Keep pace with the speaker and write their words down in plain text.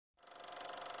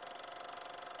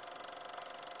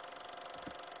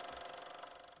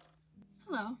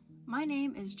Hello, my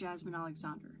name is Jasmine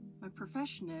Alexander. My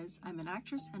profession is I'm an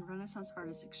actress and Renaissance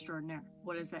artist extraordinaire.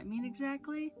 What does that mean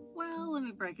exactly? Well, let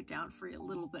me break it down for you a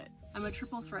little bit. I'm a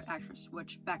triple threat actress,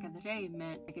 which back in the day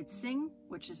meant I could sing,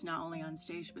 which is not only on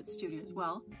stage but studio as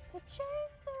well. To chase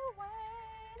away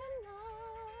the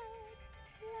night,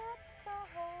 let the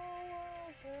whole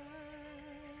world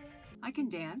burn. I can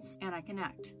dance and I can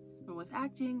act. And with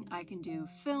acting, I can do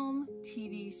film,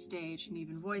 TV, stage, and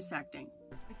even voice acting.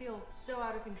 I feel so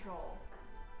out of control.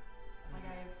 Like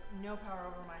I have no power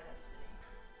over my destiny.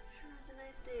 Sure was a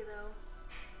nice day though.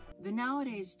 The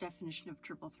nowadays definition of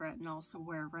triple threat, and also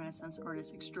where Renaissance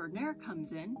artist extraordinaire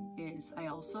comes in, is I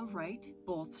also write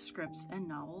both scripts and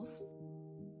novels.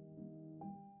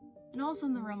 And also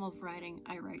in the realm of writing,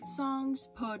 I write songs,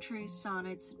 poetry,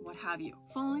 sonnets, what have you.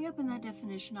 Following up in that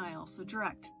definition, I also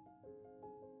direct.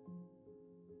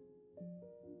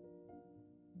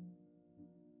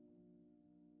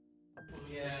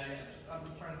 I'm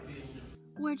trying to be a little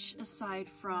different. Which, aside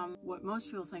from what most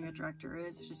people think a director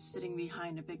is, just sitting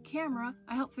behind a big camera,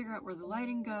 I help figure out where the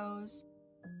lighting goes,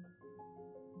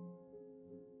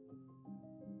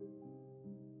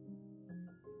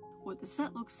 what the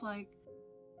set looks like,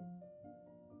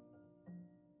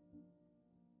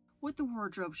 what the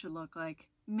wardrobe should look like,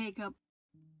 makeup,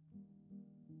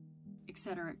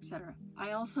 etc., etc.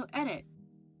 I also edit.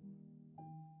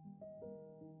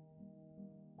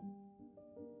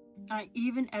 I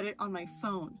even edit on my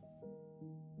phone.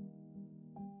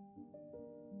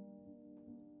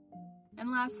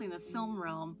 And lastly, in the film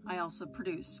realm, I also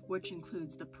produce, which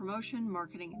includes the promotion,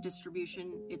 marketing, and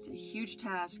distribution. It's a huge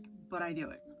task, but I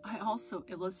do it. I also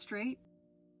illustrate,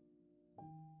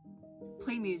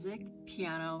 play music,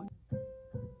 piano,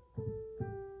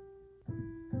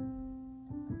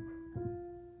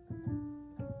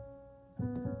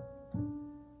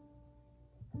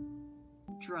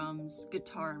 drums,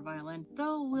 guitar, and violin,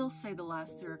 though we'll say the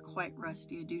last three are quite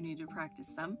rusty. I do need to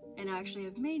practice them. And actually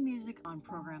have made music on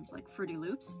programs like Fruity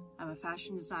Loops. I'm a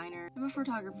fashion designer, I'm a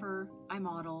photographer, I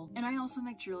model, and I also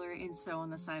make jewelry and sew on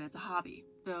the side as a hobby,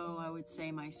 though I would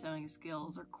say my sewing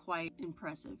skills are quite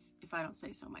impressive, if I don't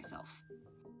say so myself.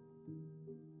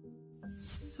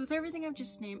 So with everything I've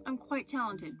just named, I'm quite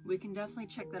talented. We can definitely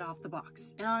check that off the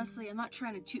box. And honestly, I'm not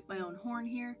trying to toot my own horn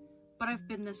here, but I've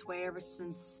been this way ever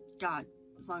since, God,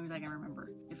 as long as I can remember.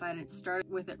 If I didn't start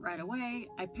with it right away,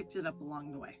 I picked it up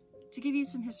along the way. To give you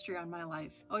some history on my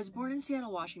life, I was born in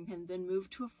Seattle, Washington, then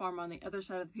moved to a farm on the other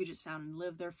side of the Puget Sound and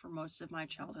lived there for most of my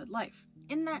childhood life.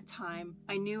 In that time,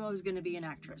 I knew I was going to be an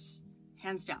actress,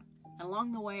 hands down. And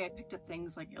along the way, I picked up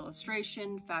things like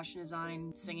illustration, fashion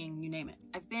design, singing, you name it.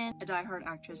 I've been a diehard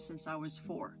actress since I was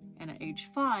 4. And at age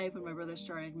 5, when my brother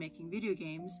started making video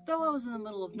games, though I was in the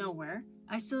middle of nowhere,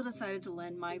 I still decided to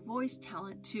lend my voice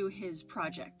talent to his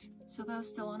project. So though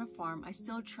still on a farm, I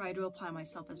still tried to apply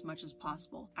myself as much as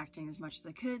possible, acting as much as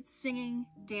I could, singing,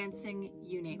 dancing,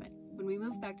 you name it. When we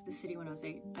moved back to the city when I was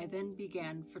 8, I then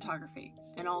began photography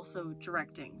and also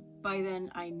directing. By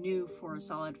then, I knew for a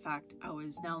solid fact I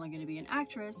was not only going to be an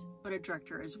actress, but a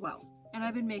director as well. And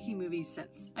I've been making movies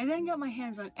since. I then got my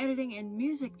hands on editing and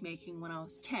music making when I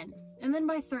was 10. And then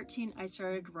by 13, I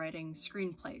started writing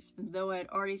screenplays. And though I had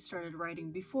already started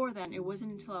writing before then, it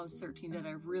wasn't until I was 13 that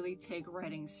I really take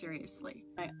writing seriously.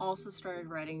 I also started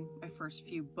writing my first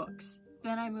few books.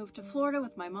 Then I moved to Florida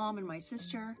with my mom and my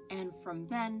sister, and from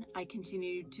then, I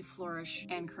continued to flourish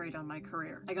and create on my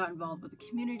career. I got involved with the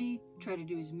community, tried to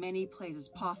do as many plays as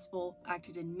possible,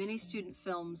 acted in many student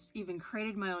films, even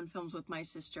created my own films with my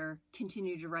sister,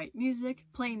 continued to write music,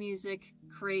 play music,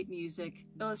 create music,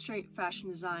 illustrate, fashion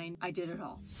design. I did it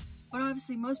all. But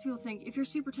obviously, most people think if you're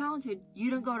super talented, you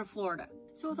don't go to Florida.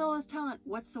 So with all this talent,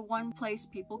 what's the one place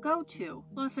people go to?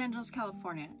 Los Angeles,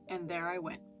 California, and there I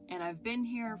went. And I've been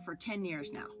here for 10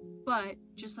 years now. But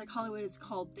just like Hollywood, it's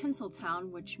called Tinseltown,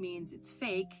 which means it's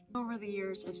fake. Over the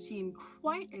years, I've seen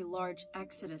quite a large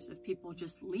exodus of people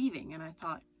just leaving, and I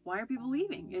thought, why are people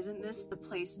leaving? Isn't this the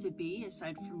place to be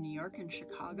aside from New York and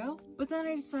Chicago? But then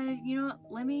I decided, you know what,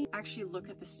 let me actually look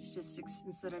at the statistics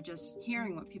instead of just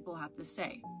hearing what people have to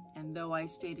say. And though I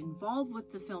stayed involved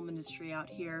with the film industry out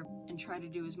here and tried to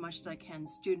do as much as I can,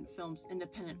 student films,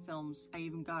 independent films, I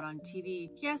even got on TV.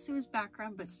 Yes, it was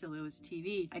background, but still it was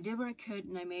TV. I did what I could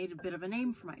and I made bit of a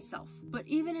name for myself. But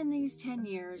even in these 10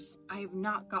 years, I have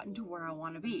not gotten to where I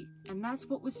want to be. And that's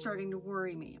what was starting to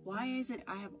worry me. Why is it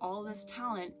I have all this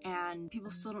talent and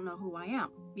people still don't know who I am?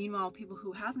 Meanwhile, people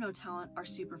who have no talent are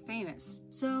super famous.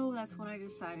 So that's when I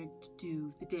decided to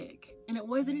do The Dig. And it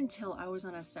wasn't until I was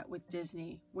on a set with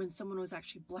Disney, when someone was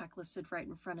actually blacklisted right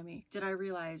in front of me, did I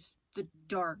realize the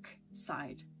dark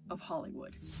side of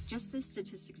Hollywood. Just the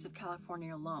statistics of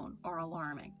California alone are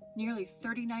alarming. Nearly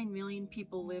 39 million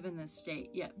people live in this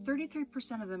state, yet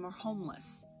 33% of them are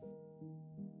homeless.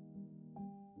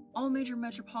 All major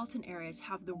metropolitan areas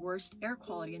have the worst air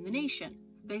quality in the nation.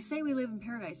 They say we live in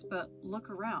paradise, but look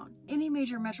around. Any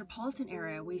major metropolitan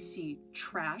area, we see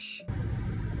trash,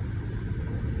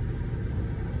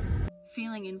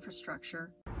 failing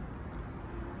infrastructure.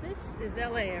 This is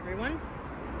LA, everyone.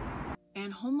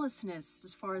 And homelessness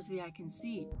as far as the eye can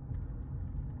see.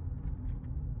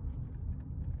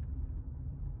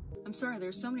 I'm sorry,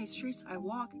 there's so many streets I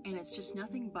walk and it's just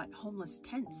nothing but homeless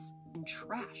tents and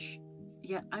trash.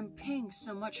 Yet I'm paying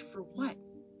so much for what?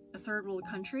 A third world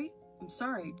country? I'm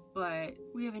sorry, but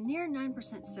we have a near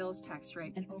 9% sales tax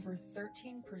rate and over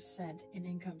 13% in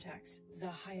income tax, the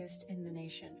highest in the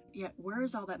nation. Yet where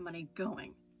is all that money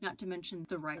going? Not to mention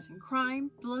the rise in crime,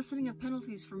 the lessening of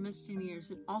penalties for misdemeanors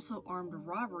and also armed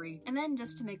robbery, and then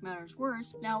just to make matters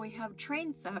worse, now we have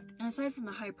train theft, and aside from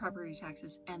the high property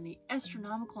taxes and the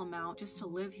astronomical amount just to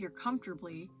live here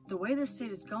comfortably, the way this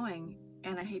state is going,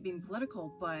 and I hate being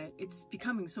political, but it's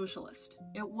becoming socialist.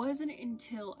 It wasn't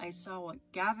until I saw what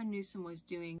Gavin Newsom was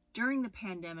doing during the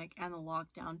pandemic and the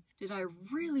lockdown did I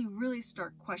really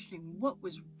start questioning what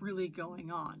was really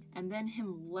going on. And then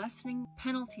him lessening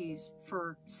penalties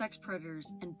for sex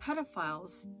predators and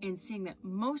pedophiles, and seeing that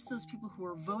most of those people who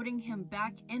were voting him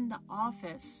back in the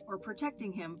office or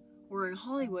protecting him were in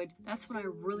Hollywood, that's when I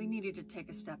really needed to take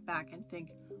a step back and think,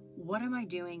 what am I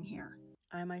doing here?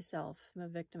 I myself am a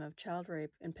victim of child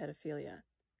rape and pedophilia.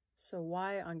 So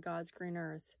why on God's green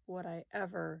earth would I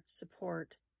ever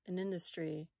support an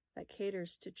industry that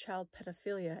caters to child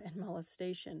pedophilia and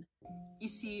molestation? You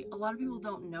see, a lot of people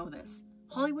don't know this.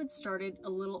 Hollywood started a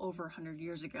little over 100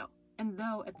 years ago. And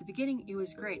though at the beginning it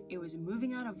was great, it was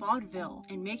moving out of vaudeville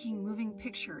and making moving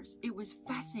pictures. It was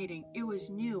fascinating, it was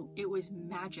new, it was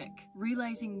magic.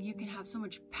 Realizing you can have so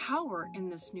much power in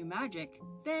this new magic,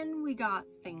 then we got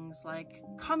things like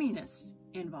communists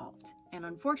involved. And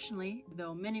unfortunately,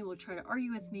 though many will try to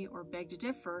argue with me or beg to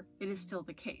differ, it is still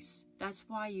the case. That's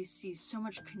why you see so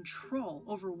much control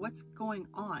over what's going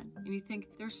on. And you think,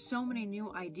 there's so many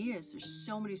new ideas, there's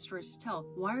so many stories to tell.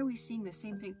 Why are we seeing the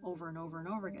same thing over and over and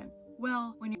over again?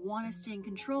 Well, when you want to stay in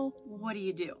control, what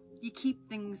do? You keep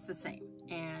things the same.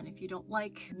 And if you don't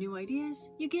like new ideas,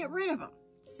 you get rid of them.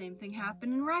 Same thing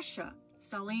happened in Russia.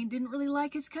 Stalin didn't really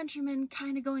like his countrymen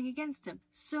kind of going against him,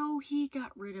 so he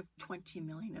got rid of 20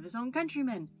 million of his own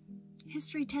countrymen.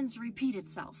 History tends to repeat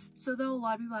itself. So though a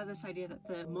lot of people have this idea that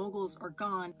the moguls are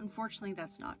gone, unfortunately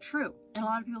that's not true. And a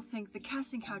lot of people think the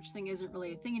casting couch thing isn't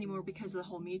really a thing anymore because of the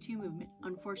whole Me Too movement.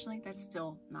 Unfortunately, that's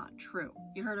still not true.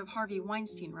 You heard of Harvey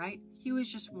Weinstein, right? He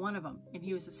was just one of them, and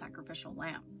he was a sacrificial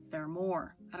lamb. There are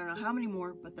more. I don't know how many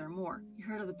more, but there are more. You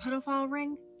heard of the pedophile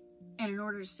ring? And in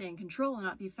order to stay in control and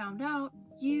not be found out,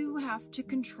 you have to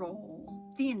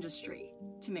control the industry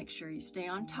to make sure you stay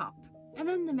on top. And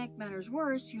then to make matters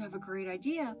worse, you have a great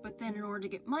idea, but then in order to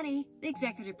get money, the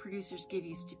executive producers give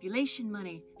you stipulation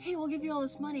money. Hey, we'll give you all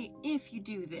this money if you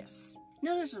do this.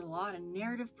 Notice there's a lot of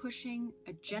narrative pushing,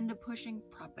 agenda pushing,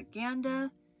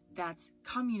 propaganda. That's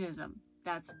communism.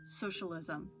 That's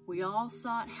socialism. We all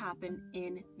saw it happen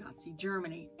in Nazi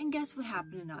Germany. And guess what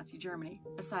happened in Nazi Germany,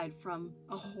 aside from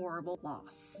a horrible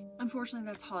loss? Unfortunately,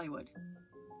 that's Hollywood.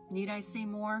 Need I say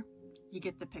more? You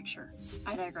get the picture.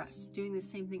 I digress. Doing the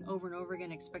same thing over and over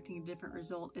again, expecting a different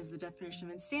result is the definition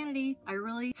of insanity. I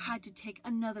really had to take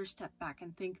another step back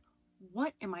and think,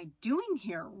 what am I doing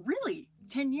here? Really?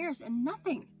 10 years and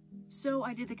nothing. So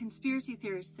I did the conspiracy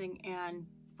theorist thing and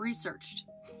researched.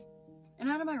 And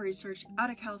out of my research,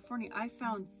 out of California, I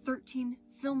found 13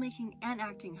 filmmaking and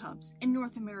acting hubs in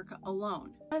North America alone.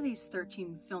 Out of these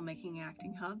 13 filmmaking and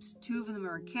acting hubs, 2 of them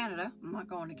are in Canada. I'm not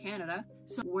going to Canada.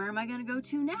 So where am I going to go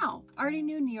to now? I already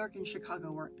knew New York and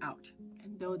Chicago were out.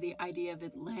 And though the idea of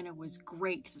Atlanta was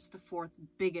great because it's the 4th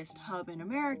biggest hub in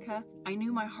America, I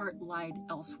knew my heart lied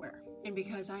elsewhere. And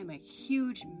because I'm a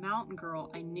huge mountain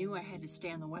girl, I knew I had to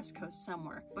stay on the West Coast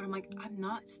somewhere. But I'm like, I'm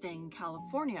not staying in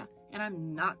California, and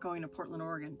I'm not going to Portland,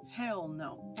 Oregon. Hell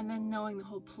no. And then knowing the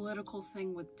whole political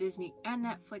thing with Disney and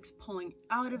Netflix pulling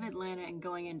out of Atlanta and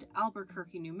going into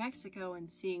Albuquerque, New Mexico, and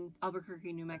seeing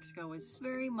Albuquerque, New Mexico is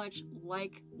very much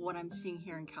like what I'm seeing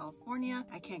here in California.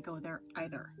 I can't go there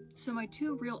either. So my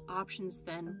two real options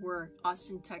then were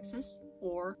Austin, Texas,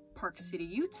 or Park City,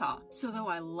 Utah. So though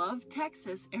I love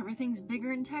Texas, everything's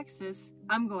bigger in Texas,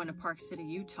 I'm going to Park City,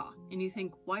 Utah. And you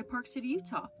think, why Park City,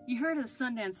 Utah? You heard of the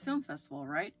Sundance Film Festival,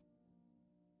 right?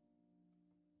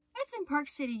 It's in Park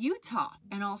City, Utah.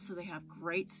 And also they have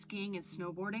great skiing and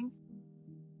snowboarding.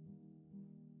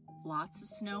 Lots of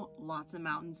snow, lots of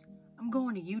mountains. I'm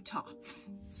going to Utah.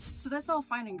 So that's all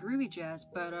fine and groovy jazz,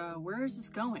 but where is this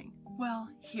going? Well,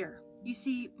 here. You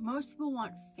see, most people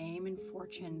want fame and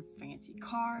fortune, fancy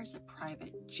cars, a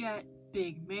private jet,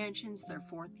 big mansions, their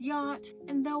fourth yacht,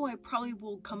 and though I probably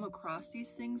will come across these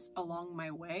things along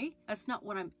my way, that's not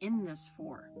what I'm in this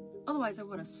for. Otherwise, I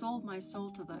would have sold my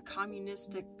soul to the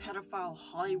communistic, pedophile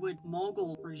Hollywood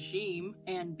mogul regime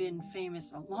and been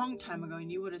famous a long time ago,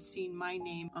 and you would have seen my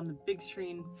name on the big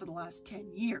screen for the last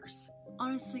 10 years.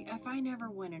 Honestly, if I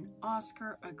never win an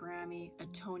Oscar, a Grammy, a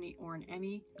Tony, or an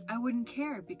Emmy, I wouldn't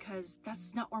care because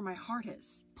that's not where my heart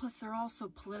is. Plus, they're all so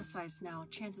politicized now,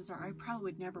 chances are I probably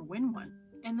would never win one.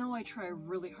 And though I try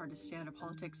really hard to stay out of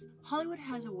politics, Hollywood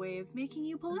has a way of making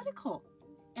you political.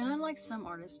 And unlike some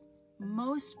artists,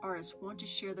 most artists want to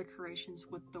share their creations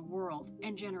with the world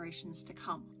and generations to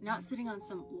come, not sitting on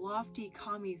some lofty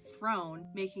commie throne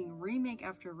making remake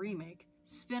after remake,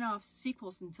 spin-off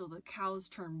sequels until the cows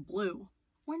turn blue.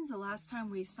 When's the last time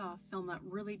we saw a film that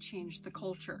really changed the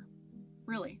culture?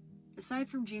 Really, aside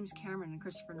from James Cameron and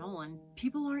Christopher Nolan,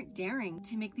 people aren't daring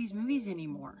to make these movies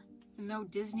anymore. And though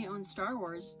Disney owns Star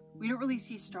Wars, we don't really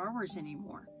see Star Wars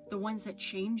anymore. The ones that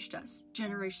changed us,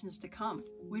 generations to come.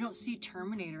 We don't see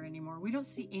Terminator anymore. We don't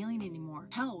see Alien anymore.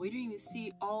 Hell, we don't even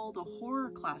see all the horror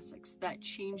classics that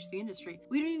changed the industry.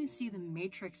 We don't even see The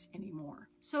Matrix anymore.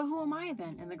 So who am I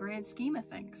then in the grand scheme of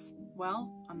things?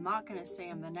 Well, I'm not gonna say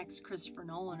I'm the next Christopher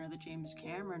Nolan or the James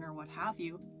Cameron or what have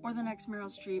you, or the next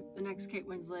Meryl Streep, the next Kate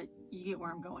Winslet. You get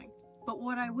where I'm going. But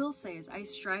what I will say is I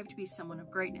strive to be someone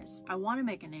of greatness. I want to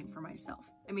make a name for myself.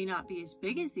 I may not be as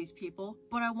big as these people,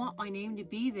 but I want my name to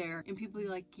be there and people be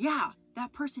like, yeah,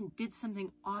 that person did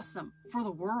something awesome for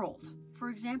the world. For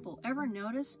example, ever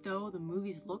notice though the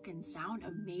movies look and sound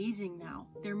amazing now,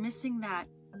 they're missing that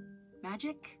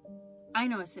magic? I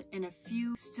notice it, and a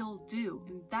few still do,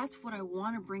 and that's what I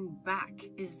want to bring back,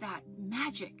 is that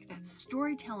magic, that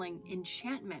storytelling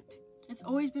enchantment. It's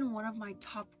always been one of my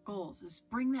top goals, is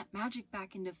bring that magic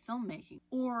back into filmmaking,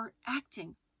 or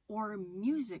acting, or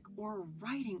music, or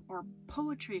writing, or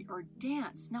poetry, or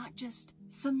dance, not just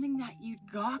something that you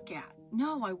gawk at.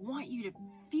 No, I want you to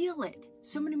feel it.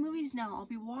 So many movies now I'll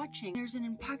be watching, there's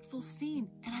an impactful scene,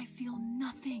 and I feel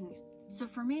nothing. So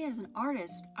for me as an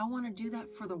artist, I want to do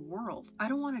that for the world. I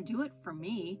don't want to do it for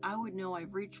me. I would know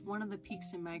I've reached one of the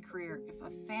peaks in my career if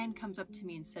a fan comes up to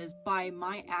me and says, by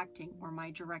my acting or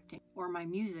my directing or my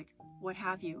music, what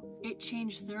have you, it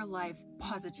changed their life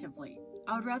positively.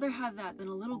 I would rather have that than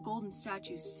a little golden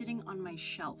statue sitting on my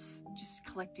shelf, just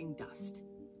collecting dust.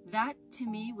 That, to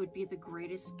me, would be the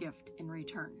greatest gift in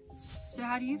return. So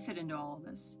how do you fit into all of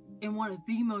this? In one of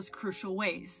the most crucial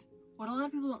ways. What a lot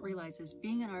of people don't realize is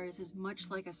being an artist is much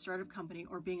like a startup company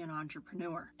or being an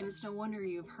entrepreneur. And it's no wonder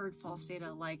you've heard false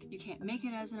data like you can't make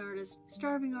it as an artist,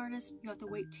 starving artist, you have to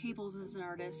wait tables as an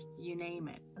artist, you name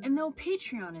it. And though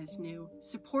Patreon is new,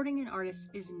 supporting an artist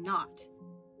is not.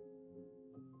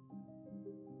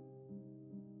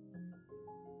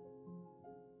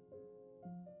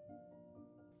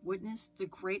 Witness the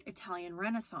Great Italian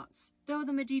Renaissance. Though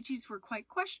the Medicis were quite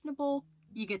questionable,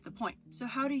 you get the point. So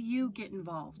how do you get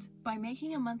involved? By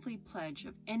making a monthly pledge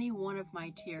of any one of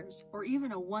my tiers, or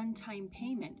even a one-time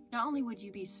payment, not only would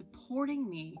you be supporting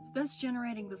me, thus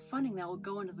generating the funding that will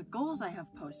go into the goals I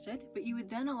have posted, but you would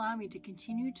then allow me to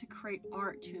continue to create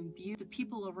art to imbue the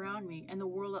people around me and the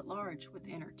world at large with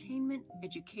entertainment,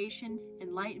 education,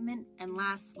 enlightenment, and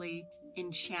lastly,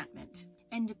 enchantment.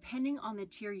 And depending on the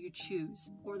tier you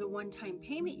choose, or the one-time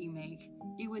payment you make,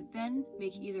 it would then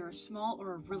make either a small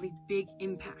or a really big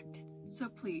impact. So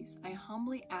please, I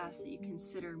humbly ask that you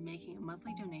consider making a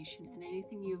monthly donation, and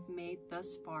anything you've made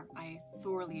thus far, I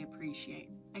thoroughly appreciate.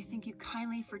 I thank you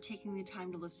kindly for taking the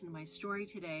time to listen to my story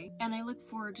today, and I look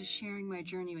forward to sharing my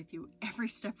journey with you every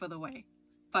step of the way.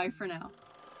 Bye for now.